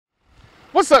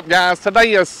What's up, guys?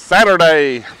 Today is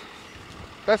Saturday.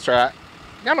 That's right.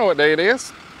 Y'all know what day it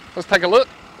is. Let's take a look,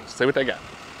 see what they got.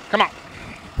 Come on.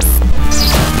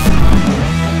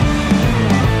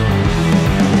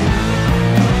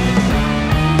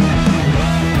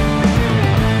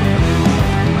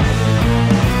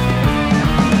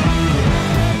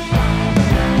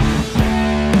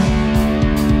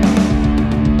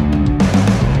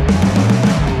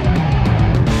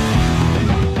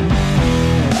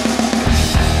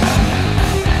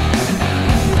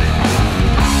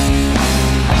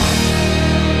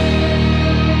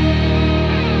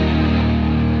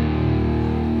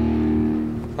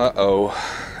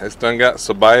 Uh-oh, it's done got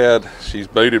so bad, she's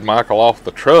booted Michael off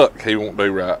the truck. He won't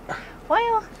do right.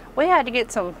 Well, we had to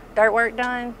get some dirt work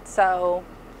done, so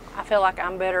I feel like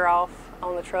I'm better off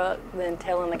on the truck than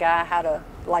telling the guy how to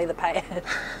lay the pad.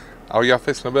 Oh, y'all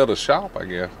fixing to build a shop, I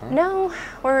guess, huh? No,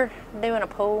 we're doing a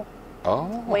pool.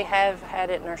 Oh. We have had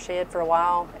it in our shed for a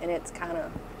while, and it's kind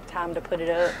of time to put it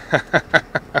up.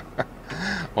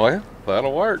 Well,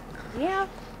 that'll work. Yeah.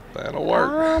 That'll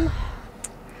work.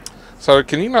 So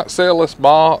can you not sell this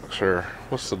box, or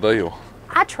what's the deal?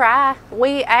 I try.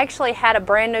 We actually had a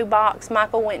brand new box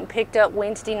Michael went and picked up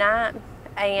Wednesday night,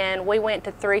 and we went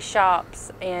to 3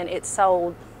 shops, and it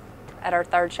sold at our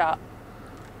 3rd shop.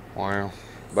 Wow.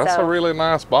 That's a really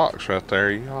nice box right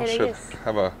there. You all should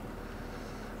have a...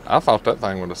 I thought that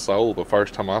thing would have sold the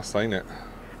first time I seen it.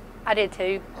 I did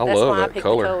too. I That's love why that I picked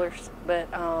color. the colors.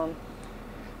 But I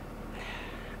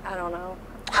don't know.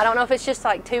 I don't know if it's just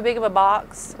like too big of a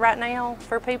box right now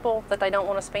for people that they don't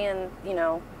want to spend, you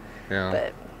know. Yeah.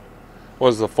 But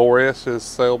was the 4S's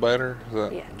sell better? Is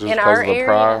that yeah. just because of the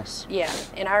price? Yeah.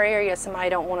 In our area, somebody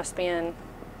don't want to spend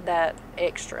that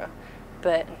extra.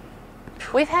 But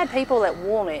we've had people that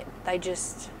want it. They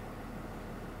just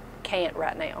can't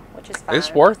right now, which is fine.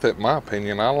 It's worth it, in my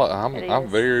opinion. I'm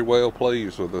very well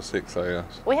pleased with the 6S.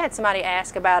 We had somebody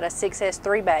ask about a 6S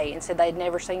 3-bay and said they'd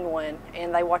never seen one,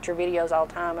 and they watch your videos all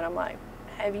the time, and I'm like,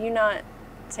 have you not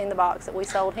seen the box that we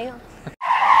sold him?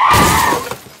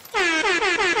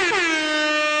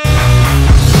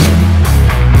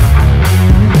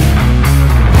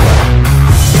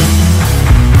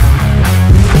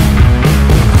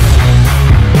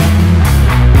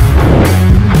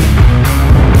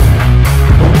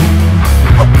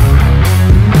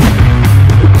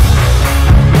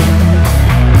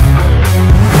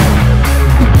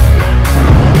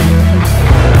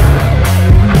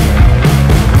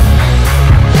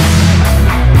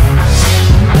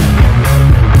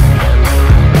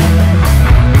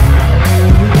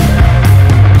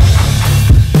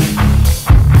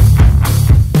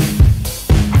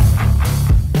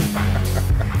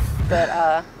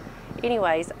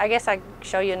 Anyways, I guess I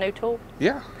show you a new tool?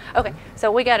 Yeah. Okay,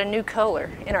 so we got a new color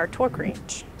in our torque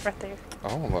wrench right there.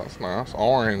 Oh, that's nice.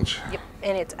 Orange. Yep,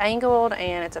 and it's angled,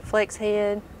 and it's a flex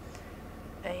head,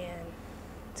 and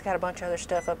it's got a bunch of other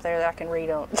stuff up there that I can read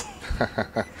on.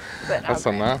 But that's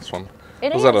a nice one.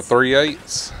 It Was is. that a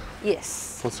 3/8?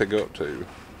 Yes. What's it go up to?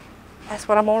 That's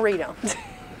what I'm gonna read on.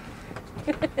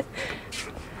 Let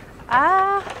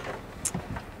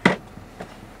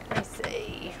me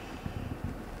see.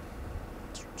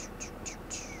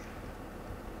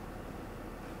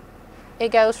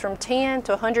 It goes from 10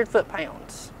 to 100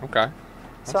 foot-pounds. Okay.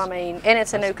 So I mean, and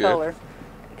it's a new good. color,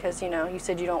 because you know you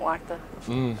said you don't like the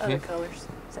other colors.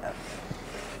 So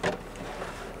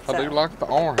I do like the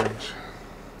orange.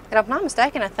 And if I'm not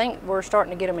mistaken, I think we're starting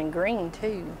to get them in green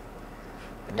too.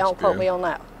 But don't quote me on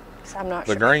that, because I'm not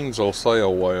sure. The greens will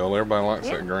sell well. Everybody likes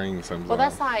that green. Seems well,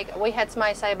 that's like we had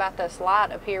somebody say about this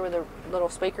light up here with a little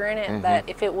speaker in it, that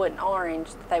if it wasn't orange,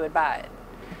 they would buy it.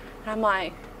 And I'm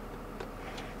like,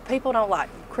 people don't like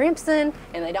crimson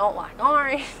and they don't like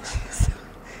orange.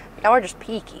 Y'all are just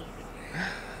picky.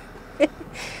 But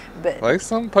there's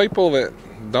some people that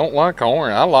don't like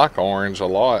orange. I like orange a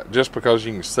lot just because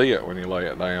you can see it when you lay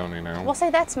it down, you know. Well, see,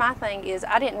 that's my thing is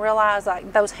I didn't realize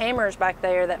like those hammers back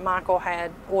there that Michael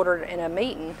had ordered in a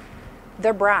meeting,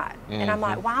 they're bright. And I'm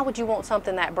like, why would you want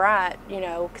something that bright, you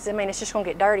know, because I mean, it's just going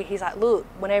to get dirty. He's like, look,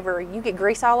 whenever you get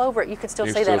grease all over it, you can still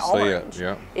see that orange.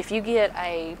 Yeah. If you get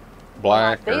a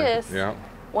black like this, yeah.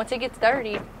 Once it gets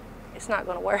dirty, it's not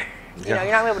going to work. You know,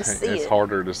 you're not going to be able to see it. It's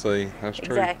harder to see. That's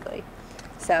true. Exactly.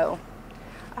 So,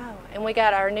 oh, and we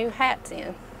got our new hats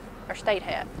in, our state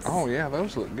hats. Oh yeah,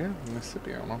 those look good in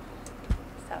Mississippi on them.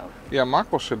 So. Yeah,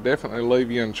 Michael should definitely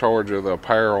leave you in charge of the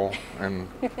apparel and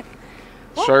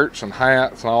shirts and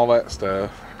hats and all that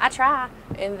stuff. I try,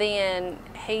 and then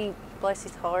he, bless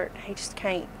his heart, he just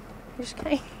can't. He just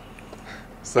can't.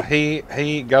 So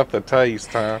he got the taste,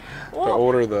 huh? Well, to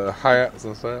order the hats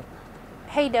and stuff.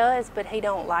 He does, but he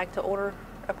don't like to order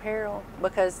apparel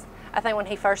because I think when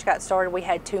he first got started, we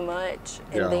had too much,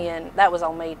 and then that was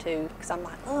on me too. Because I'm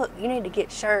like, look, you need to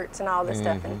get shirts and all this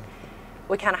stuff, and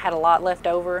we kind of had a lot left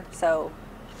over, so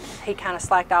he kind of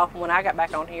slacked off. And when I got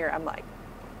back on here, I'm like,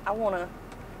 I want to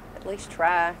at least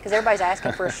try, because everybody's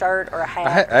asking for a shirt or a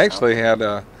hat. I actually had,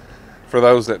 for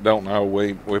those that don't know,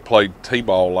 we played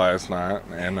t-ball last night,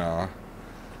 and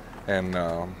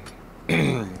the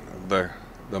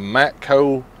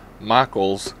Matco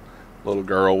Michael's little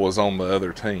girl was on the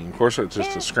other team. Of course, it's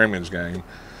just a scrimmage game.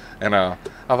 And I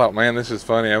thought, man, this is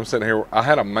funny. I'm sitting here. I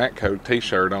had a Matco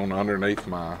t-shirt on underneath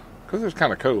my, because it was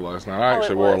kind of cool last night. I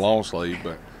actually wore a long sleeve,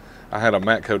 but I had a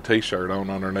Matco t-shirt on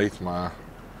underneath my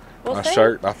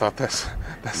shirt. I thought that's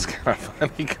kind of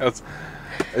funny, because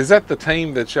is that the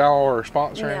team that y'all are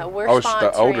sponsoring? No, we're sponsoring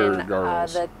the older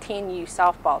girls. The 10U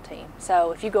softball team.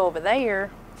 So if you go over there,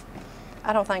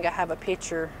 I don't think I have a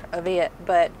picture of it,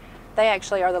 but they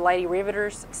actually are the Lady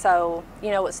Riveters. So,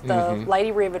 you know, it's the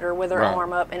Lady Riveter with her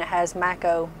arm up, and it has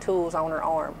Matco Tools on her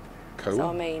arm. Cool. So,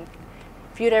 I mean,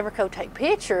 if you'd ever go take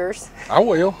pictures. I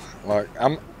will. Like,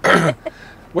 I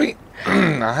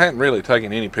hadn't really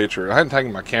taken any picture. I hadn't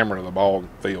taken my camera to the ball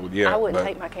field yet. I wouldn't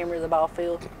take my camera to the ball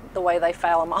field the way they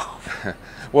foul them off.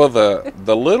 Well,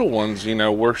 the little ones, you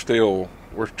know, we're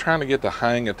trying to get the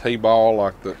hang of t-ball,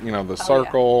 like the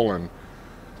circle, and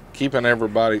keeping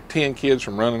everybody, 10 kids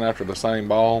from running after the same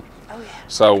ball. Oh yeah.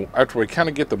 So after we kind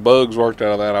of get the bugs worked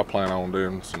out of that, I plan on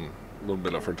doing a little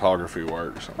bit of photography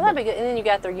work. Well, that'd be good. And then you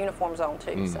got their uniforms on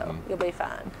too, so you'll be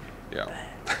fine. Yeah.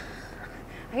 But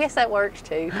I guess that works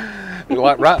too.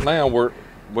 Like right now,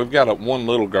 we've got one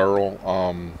little girl.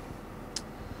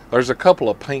 There's a couple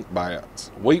of pink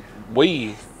bats. We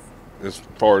as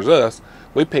far as us,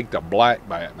 we picked a black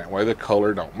bat. That way the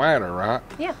color don't matter, right?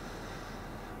 Yeah.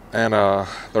 And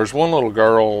there's one little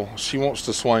girl, she wants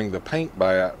to swing the pink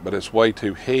bat, but it's way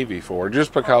too heavy for her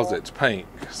just because it's pink.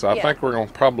 So I think we're going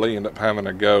to probably end up having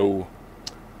to go,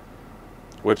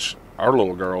 which our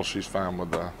little girl, she's fine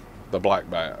with the black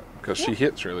bat because she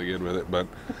hits really good with it. But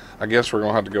I guess we're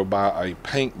going to have to go buy a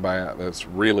pink bat that's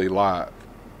really light,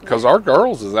 because our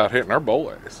girls is out hitting our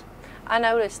boys. I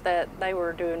noticed that they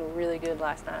were doing really good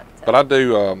last night. So. But I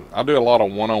do a lot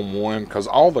of one-on-one, because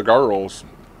all the girls,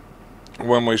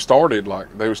 when we started,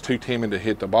 like, they was too timid to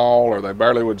hit the ball, or they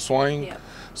barely would swing. Yep.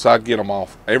 So I'd get them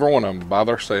off, every one of them by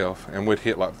themselves, and we'd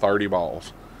hit like 30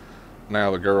 balls.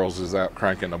 Now the girls is out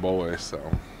cranking the boys, so.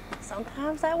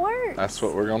 Sometimes that works. That's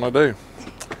what we're going to do.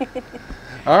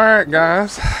 All right,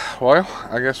 guys. Well,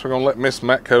 I guess we're going to let Miss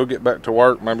Matco get back to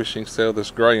work. Maybe she can sell this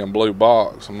gray and blue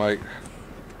box and make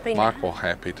Michael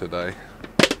happy today.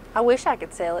 I wish I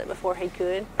could sell it before he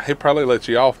could. He'd probably let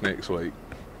you off next week.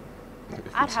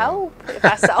 I'd hope if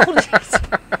I sold it.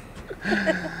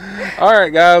 All right,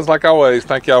 guys, like always,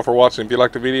 thank y'all for watching. If you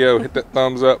liked the video, hit that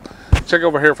thumbs up. Check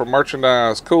over here for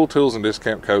merchandise. Cool tools and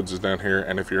discount codes is down here.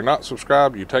 And if you're not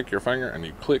subscribed, you take your finger and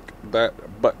you click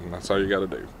that button. That's all you got to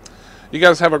do. You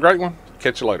guys have a great one.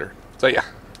 Catch you later. See ya.